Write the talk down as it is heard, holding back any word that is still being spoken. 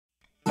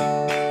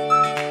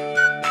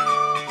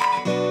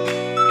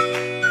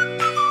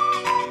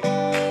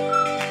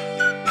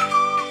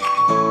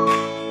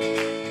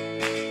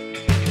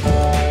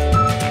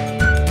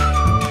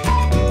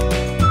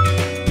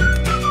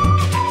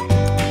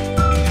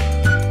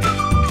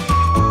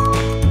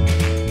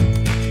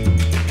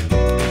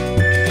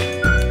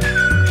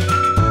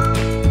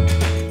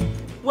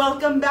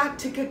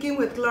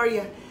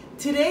Gloria.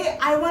 Today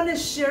I want to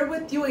share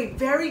with you a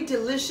very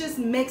delicious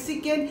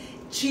Mexican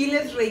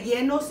chiles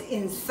rellenos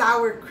in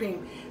sour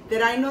cream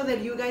that I know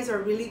that you guys are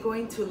really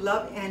going to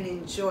love and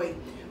enjoy.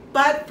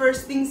 But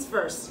first things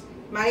first,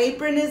 my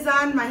apron is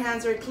on, my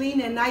hands are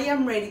clean, and I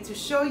am ready to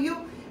show you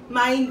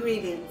my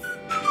ingredients.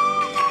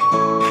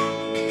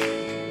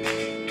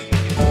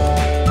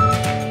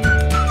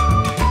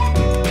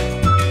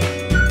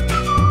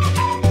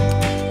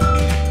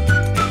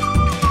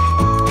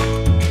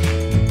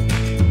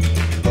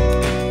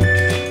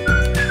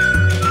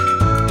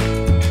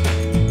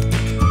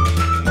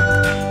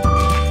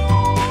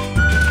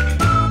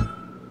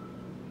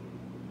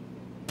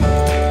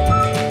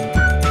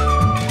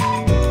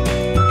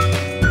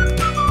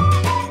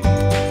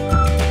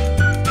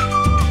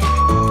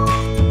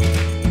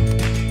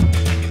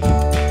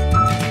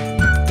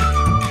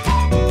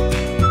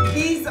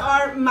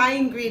 My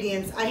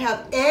ingredients: I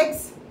have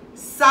eggs,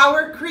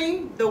 sour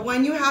cream, the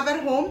one you have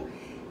at home,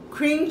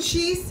 cream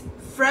cheese,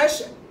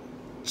 fresh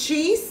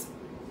cheese,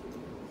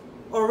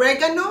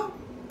 oregano,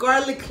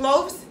 garlic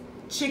cloves,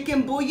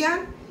 chicken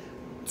bouillon,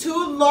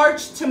 2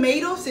 large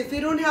tomatoes. If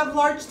you don't have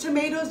large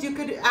tomatoes, you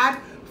could add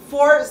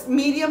 4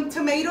 medium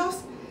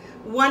tomatoes,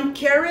 1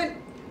 carrot,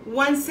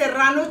 1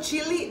 serrano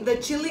chili. The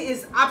chili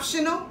is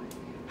optional,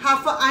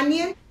 half an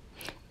onion,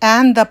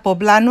 and the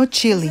poblano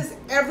chili. This is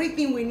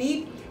everything we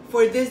need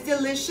for this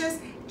delicious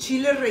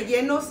chiles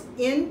rellenos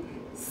in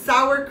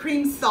sour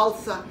cream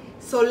salsa.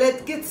 So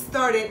let's get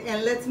started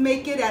and let's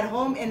make it at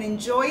home and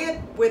enjoy it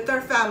with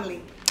our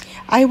family.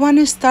 I want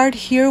to start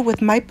here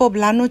with my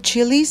poblano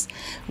chilies.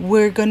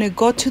 We're going to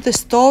go to the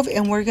stove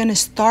and we're going to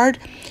start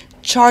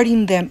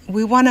charring them.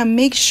 We want to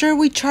make sure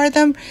we char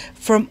them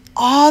from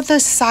all the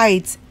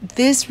sides.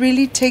 This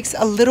really takes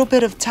a little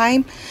bit of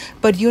time,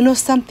 but you know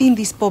something?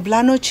 These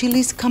poblano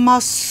chilies come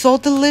out so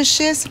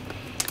delicious.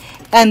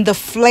 And the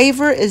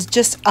flavor is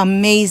just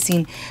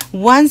amazing.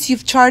 Once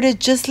you've charred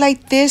it just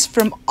like this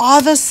from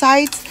all the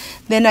sides,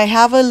 then I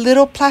have a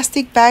little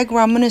plastic bag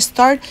where I'm going to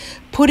start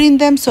putting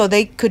them so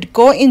they could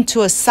go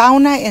into a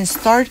sauna and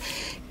start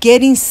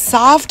getting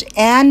soft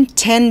and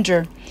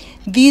tender.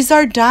 These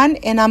are done,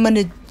 and I'm going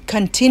to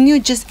continue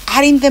just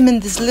adding them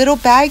in this little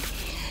bag.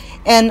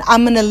 And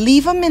I'm going to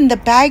leave them in the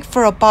bag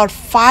for about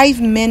 5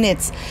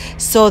 minutes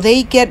so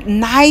they get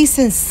nice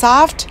and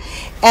soft,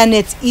 and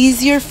it's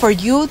easier for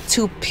you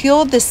to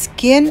peel the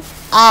skin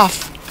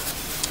off.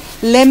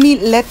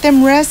 Let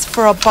them rest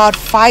for about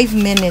 5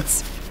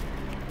 minutes.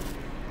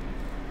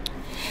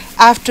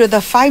 After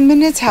the 5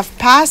 minutes have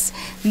passed,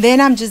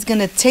 then I'm just going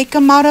to take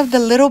them out of the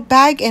little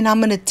bag and I'm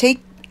going to take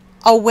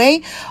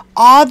away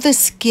all the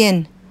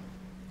skin.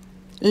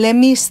 Let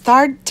me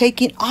start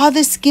taking all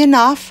the skin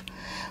off.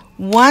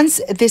 Once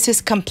this is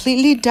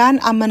completely done,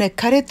 I'm going to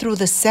cut it through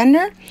the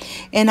center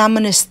and I'm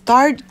going to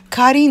start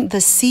cutting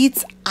the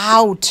seeds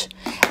out.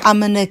 I'm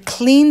going to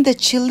clean the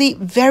chili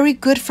very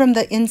good from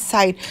the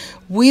inside.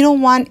 We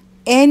don't want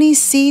any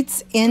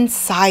seeds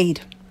inside.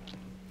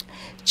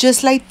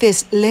 Just like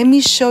this. Let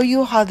me show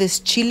you how this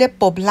chile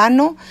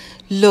poblano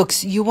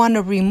looks. You want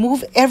to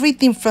remove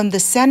everything from the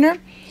center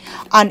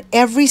on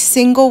every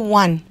single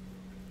one.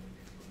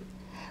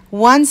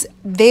 Once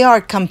they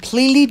are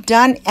completely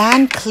done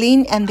and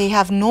clean and they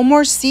have no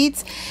more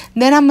seeds,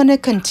 then I'm going to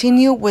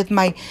continue with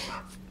my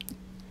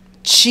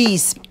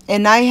cheese.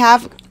 And I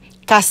have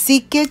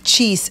cacique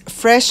cheese,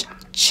 fresh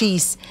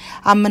cheese.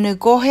 I'm going to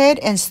go ahead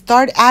and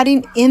start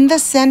adding in the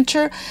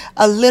center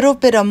a little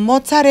bit of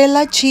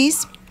mozzarella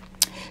cheese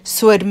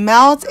so it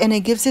melts and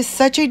it gives it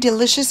such a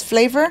delicious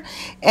flavor.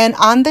 And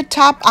on the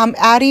top, I'm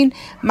adding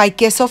my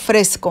queso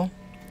fresco.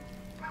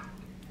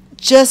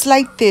 Just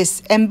like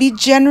this, and be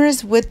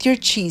generous with your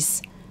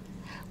cheese.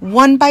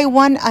 One by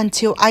one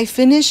until I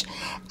finish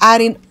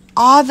adding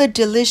all the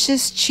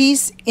delicious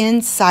cheese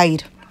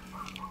inside.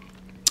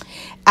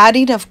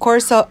 Adding, of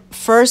course,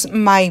 first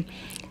my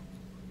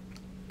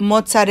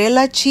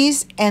mozzarella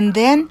cheese and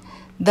then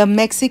the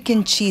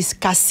Mexican cheese,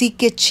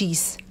 cacique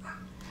cheese.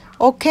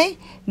 Okay,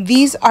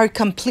 these are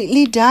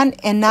completely done,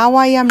 and now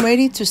I am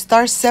ready to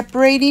start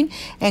separating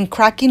and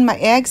cracking my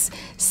eggs,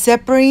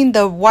 separating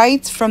the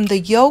whites from the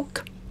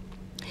yolk.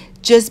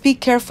 Just be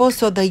careful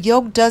so the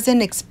yolk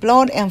doesn't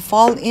explode and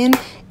fall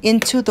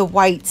into the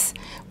whites.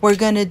 We're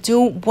going to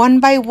do one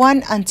by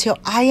one until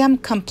I am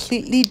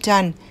completely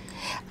done.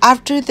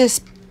 After this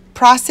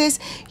process,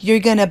 you're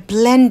going to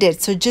blend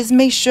it. So just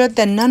make sure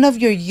that none of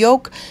your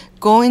yolk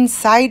go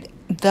inside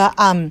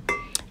the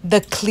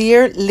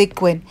clear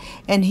liquid.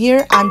 And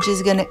here I'm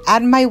just going to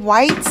add my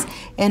whites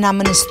and I'm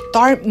going to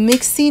start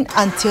mixing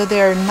until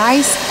they're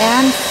nice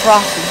and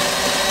frothy.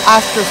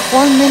 After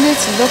 4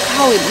 minutes, look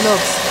how it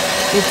looks.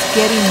 It's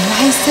getting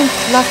nice and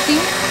fluffy,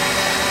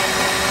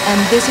 and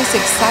this is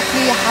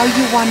exactly how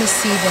you want to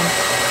see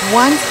them.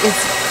 Once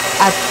it's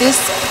at this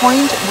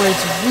point where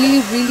it's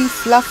really, really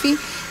fluffy,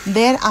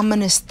 then I'm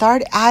going to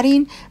start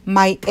adding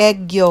my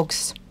egg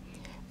yolks.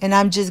 And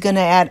I'm just going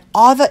to add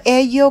all the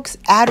egg yolks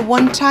at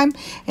one time,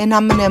 and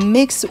I'm going to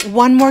mix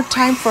one more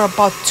time for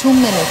about 2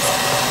 minutes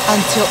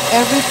until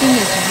everything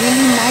is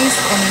really nice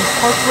and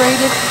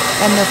incorporated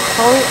and of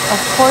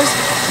course,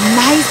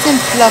 nice and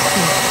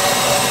fluffy.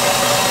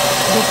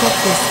 Look at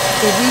this.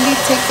 It really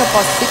takes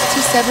about 6 to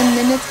 7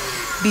 minutes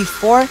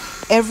before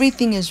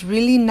everything is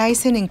really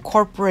nice and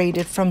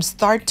incorporated from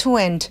start to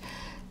end.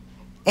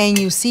 And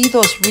you see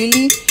those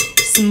really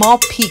small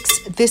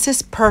peaks. This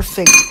is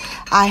perfect.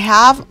 I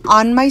have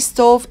on my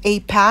stove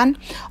a pan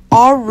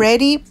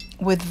already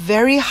with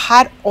very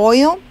hot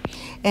oil,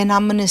 and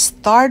I'm gonna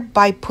start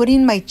by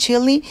putting my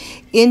chili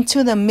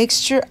into the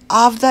mixture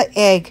of the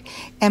egg.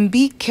 And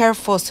be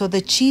careful so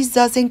the cheese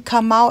doesn't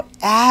come out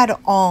at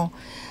all.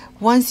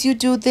 Once you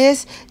do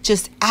this,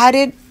 just add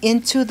it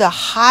into the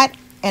hot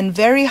and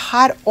very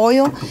hot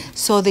oil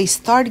so they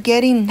start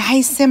getting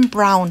nice and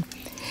brown.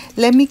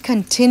 Let me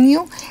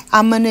continue.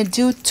 I'm gonna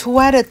do 2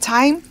 at a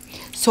time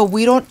so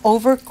we don't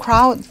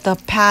overcrowd the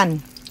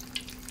pan.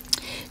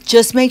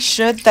 Just make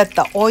sure that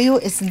the oil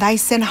is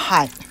nice and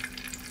hot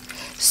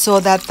so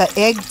that the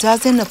egg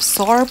doesn't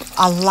absorb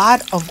a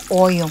lot of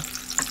oil.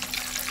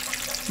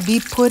 Be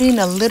putting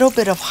a little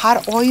bit of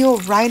hot oil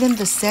right in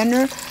the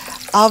center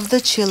of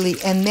the chili,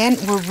 and then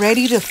we're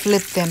ready to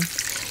flip them.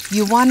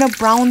 You want to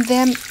brown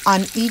them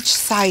on each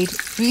side,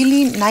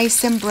 really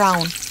nice and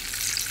brown.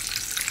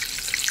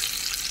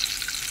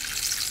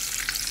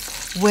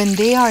 When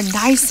they are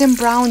nice and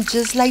brown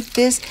just like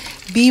this,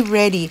 be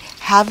ready.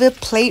 Have a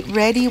plate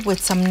ready with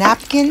some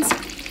napkins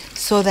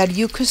so that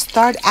you could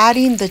start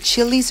adding the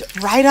chilies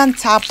right on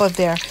top of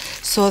there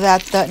so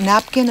that the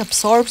napkin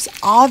absorbs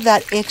all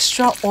that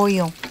extra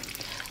oil.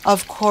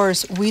 Of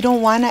course, we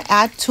don't want to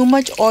add too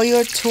much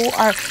oil to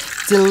our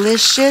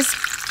delicious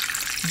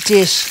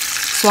dish.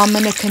 So I'm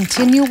going to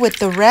continue with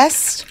the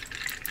rest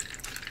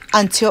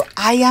until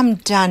I am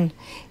done.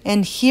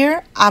 And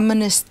here I'm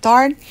going to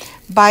start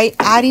by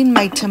adding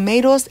my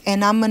tomatoes,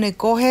 and I'm going to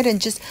go ahead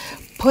and just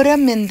put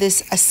them in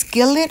this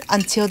skillet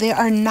until they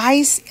are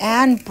nice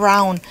and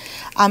brown.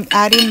 I'm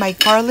adding my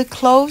garlic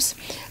cloves,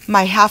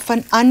 my half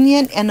an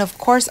onion, and of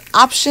course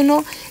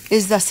optional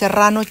is the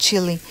serrano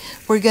chili.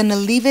 We're going to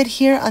leave it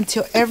here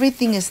until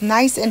everything is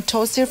nice and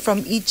toasted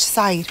from each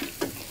side.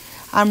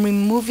 I'm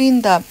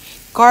removing the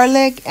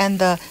garlic and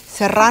the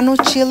serrano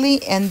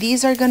chili, and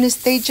these are going to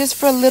stay just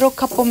for a little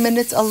couple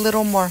minutes, a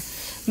little more,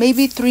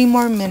 maybe 3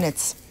 more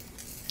minutes.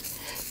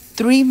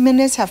 3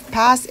 minutes have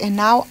passed, and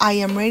now I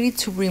am ready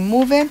to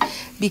remove it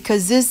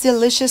because this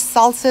delicious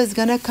salsa is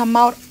going to come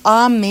out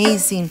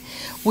amazing.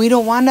 We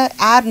don't want to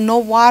add no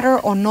water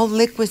or no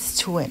liquids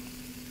to it.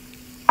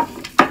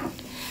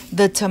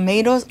 The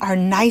tomatoes are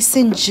nice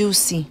and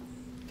juicy.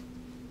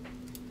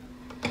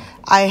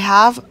 I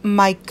have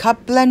my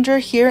cup blender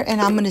here,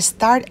 and I'm going to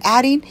start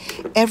adding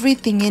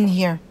everything in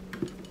here.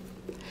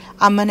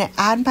 I'm going to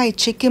add my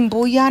chicken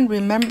bouillon.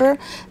 Remember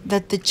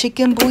that the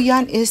chicken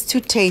bouillon is to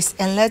taste.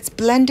 And let's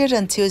blend it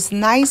until it's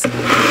nice and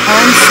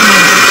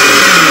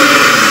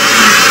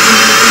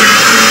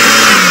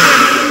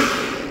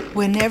smooth.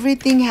 When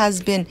everything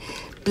has been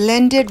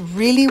blended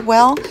really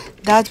well,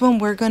 that's when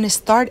we're going to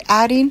start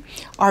adding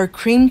our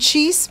cream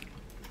cheese.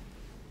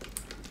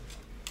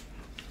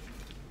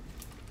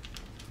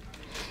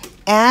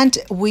 And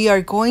we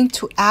are going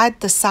to add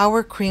the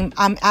sour cream.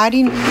 I'm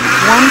adding 1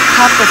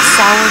 cup of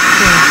sour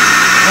cream.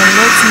 And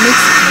let's mix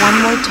one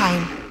more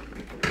time.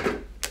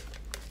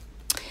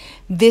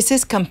 This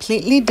is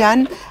completely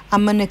done.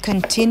 I'm going to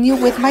continue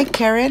with my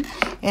carrot,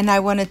 and I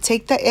want to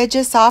take the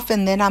edges off,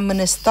 and then I'm going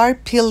to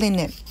start peeling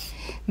it,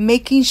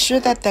 making sure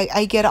that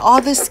I get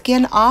all the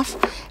skin off,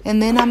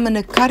 and then I'm going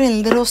to cut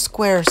in little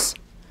squares.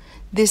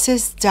 This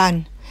is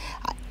done.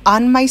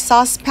 On my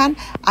saucepan,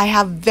 I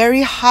have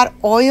very hot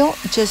oil,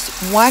 just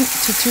 1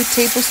 to 2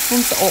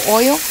 tablespoons of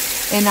oil,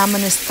 and I'm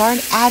going to start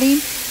adding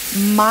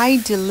my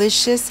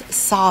delicious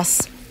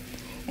sauce.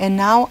 And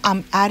now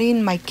I'm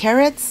adding my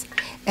carrots,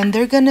 and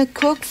they're going to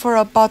cook for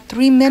about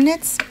 3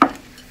 minutes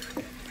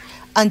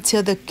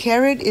until the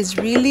carrot is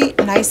really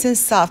nice and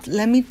soft.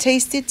 Let me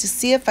taste it to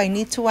see if I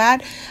need to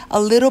add a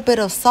little bit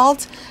of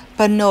salt,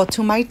 but no,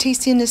 to my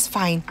tasting is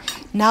fine.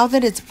 Now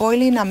that it's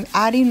boiling, I'm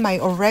adding my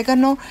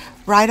oregano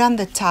right on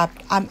the top.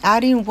 I'm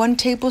adding 1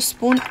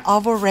 tablespoon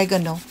of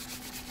oregano.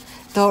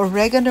 The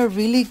oregano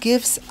really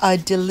gives a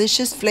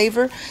delicious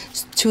flavor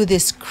to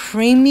this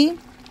creamy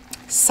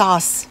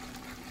sauce.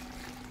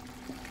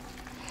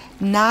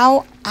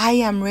 Now I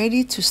am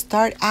ready to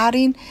start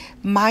adding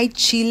my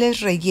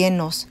chiles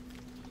rellenos,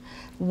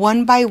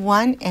 1 by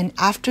 1, and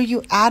after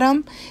you add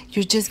them,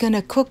 you're just going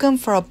to cook them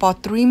for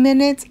about 3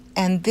 minutes,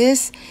 and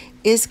this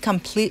is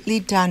completely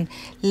done.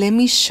 Let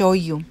me show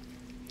you.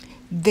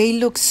 They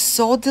look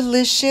so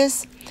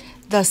delicious.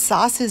 The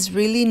sauce is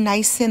really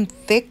nice and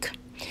thick,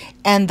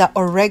 and the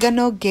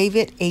oregano gave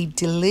it a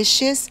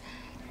delicious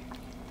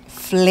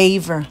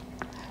flavor.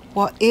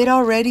 Well, it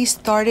already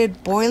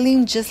started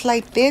boiling just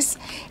like this,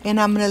 and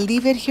I'm going to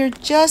leave it here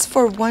just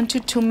for 1 to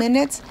 2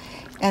 minutes,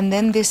 and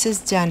then this is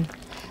done.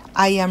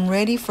 I am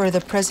ready for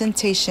the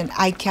presentation.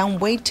 I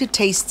can't wait to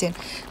taste it.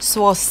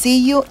 So I'll see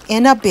you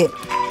in a bit.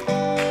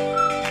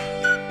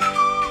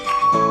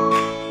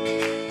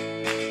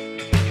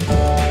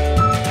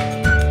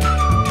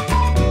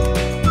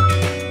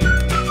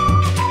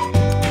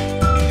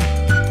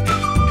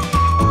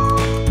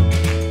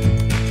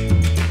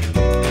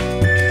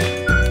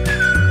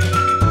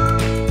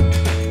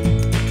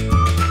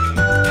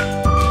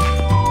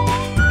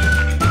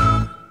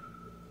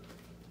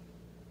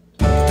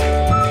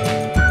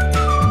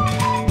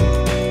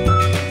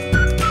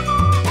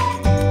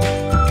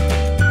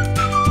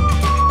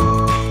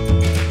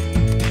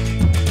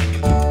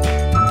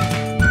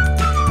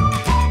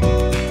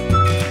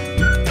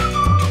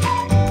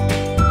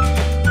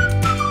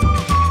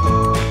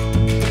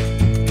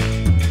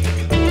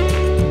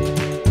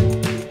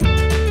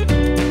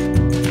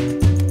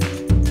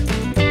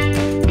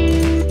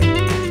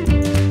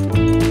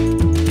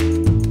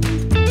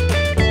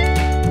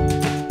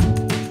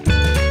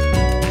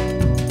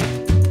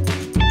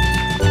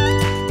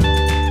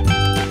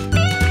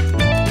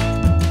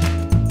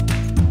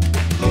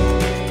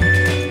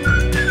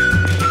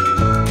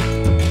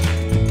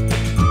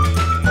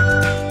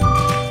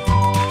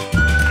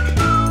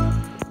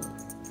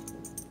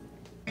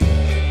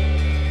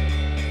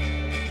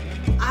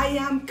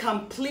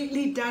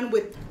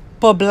 with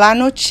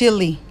poblano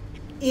chili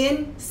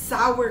in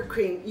sour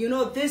cream. You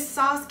know, this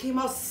sauce came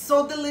out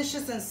so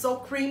delicious and so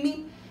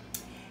creamy.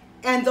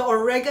 And the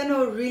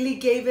oregano really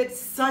gave it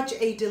such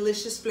a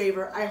delicious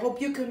flavor. I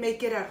hope you can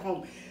make it at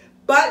home.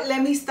 But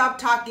let me stop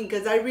talking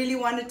because I really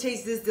want to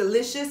taste this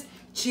delicious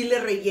chile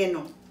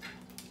relleno.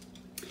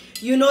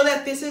 You know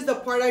that this is the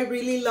part I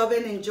really love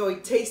and enjoy,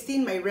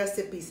 tasting my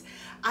recipes.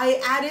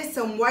 I added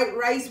some white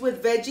rice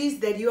with veggies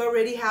that you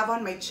already have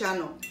on my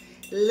channel.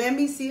 Let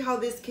me see how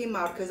this came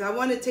out because I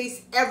want to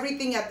taste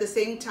everything at the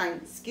same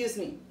time. Excuse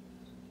me.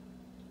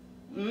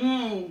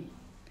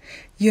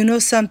 You know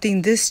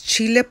something, this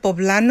chile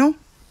poblano,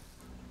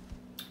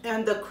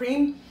 and the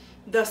cream,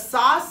 the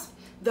sauce,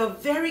 the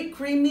very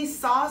creamy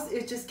sauce,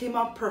 it just came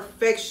out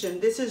perfection.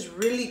 This is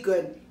really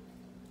good.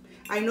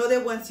 I know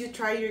that once you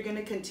try, you're going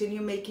to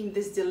continue making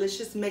this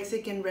delicious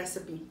Mexican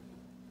recipe.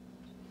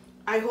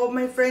 I hope,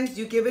 my friends,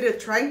 you give it a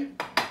try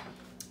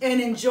and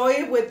enjoy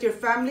it with your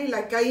family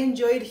like I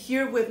enjoyed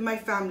here with my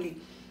family.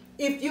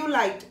 If you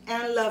liked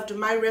and loved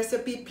my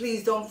recipe,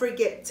 please don't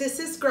forget to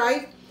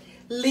subscribe,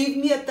 leave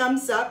me a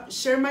thumbs up,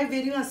 share my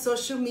video on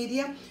social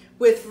media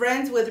with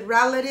friends, with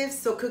relatives,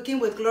 so Cooking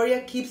with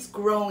Gloria keeps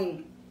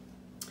growing.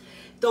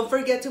 Don't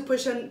forget to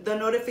push on the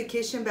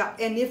notification bell.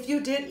 And if you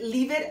did,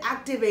 leave it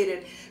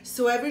activated.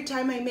 So every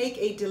time I make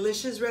a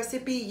delicious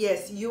recipe,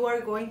 yes, you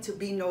are going to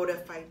be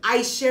notified.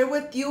 I share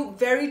with you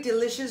very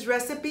delicious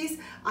recipes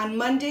on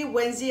Monday,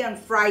 Wednesday, and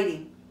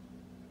Friday.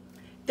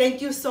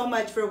 Thank you so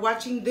much for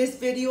watching this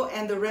video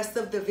and the rest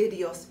of the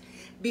videos.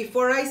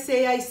 Before I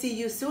say I see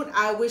you soon,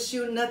 I wish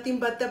you nothing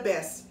but the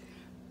best.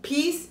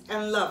 Peace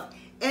and love.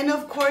 And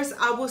of course,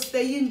 I will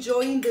stay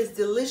enjoying this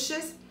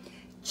delicious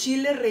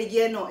chile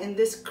relleno in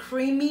this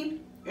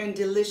creamy and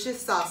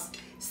delicious sauce.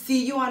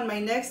 See you on my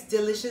next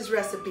delicious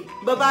recipe.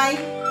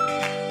 Bye-bye.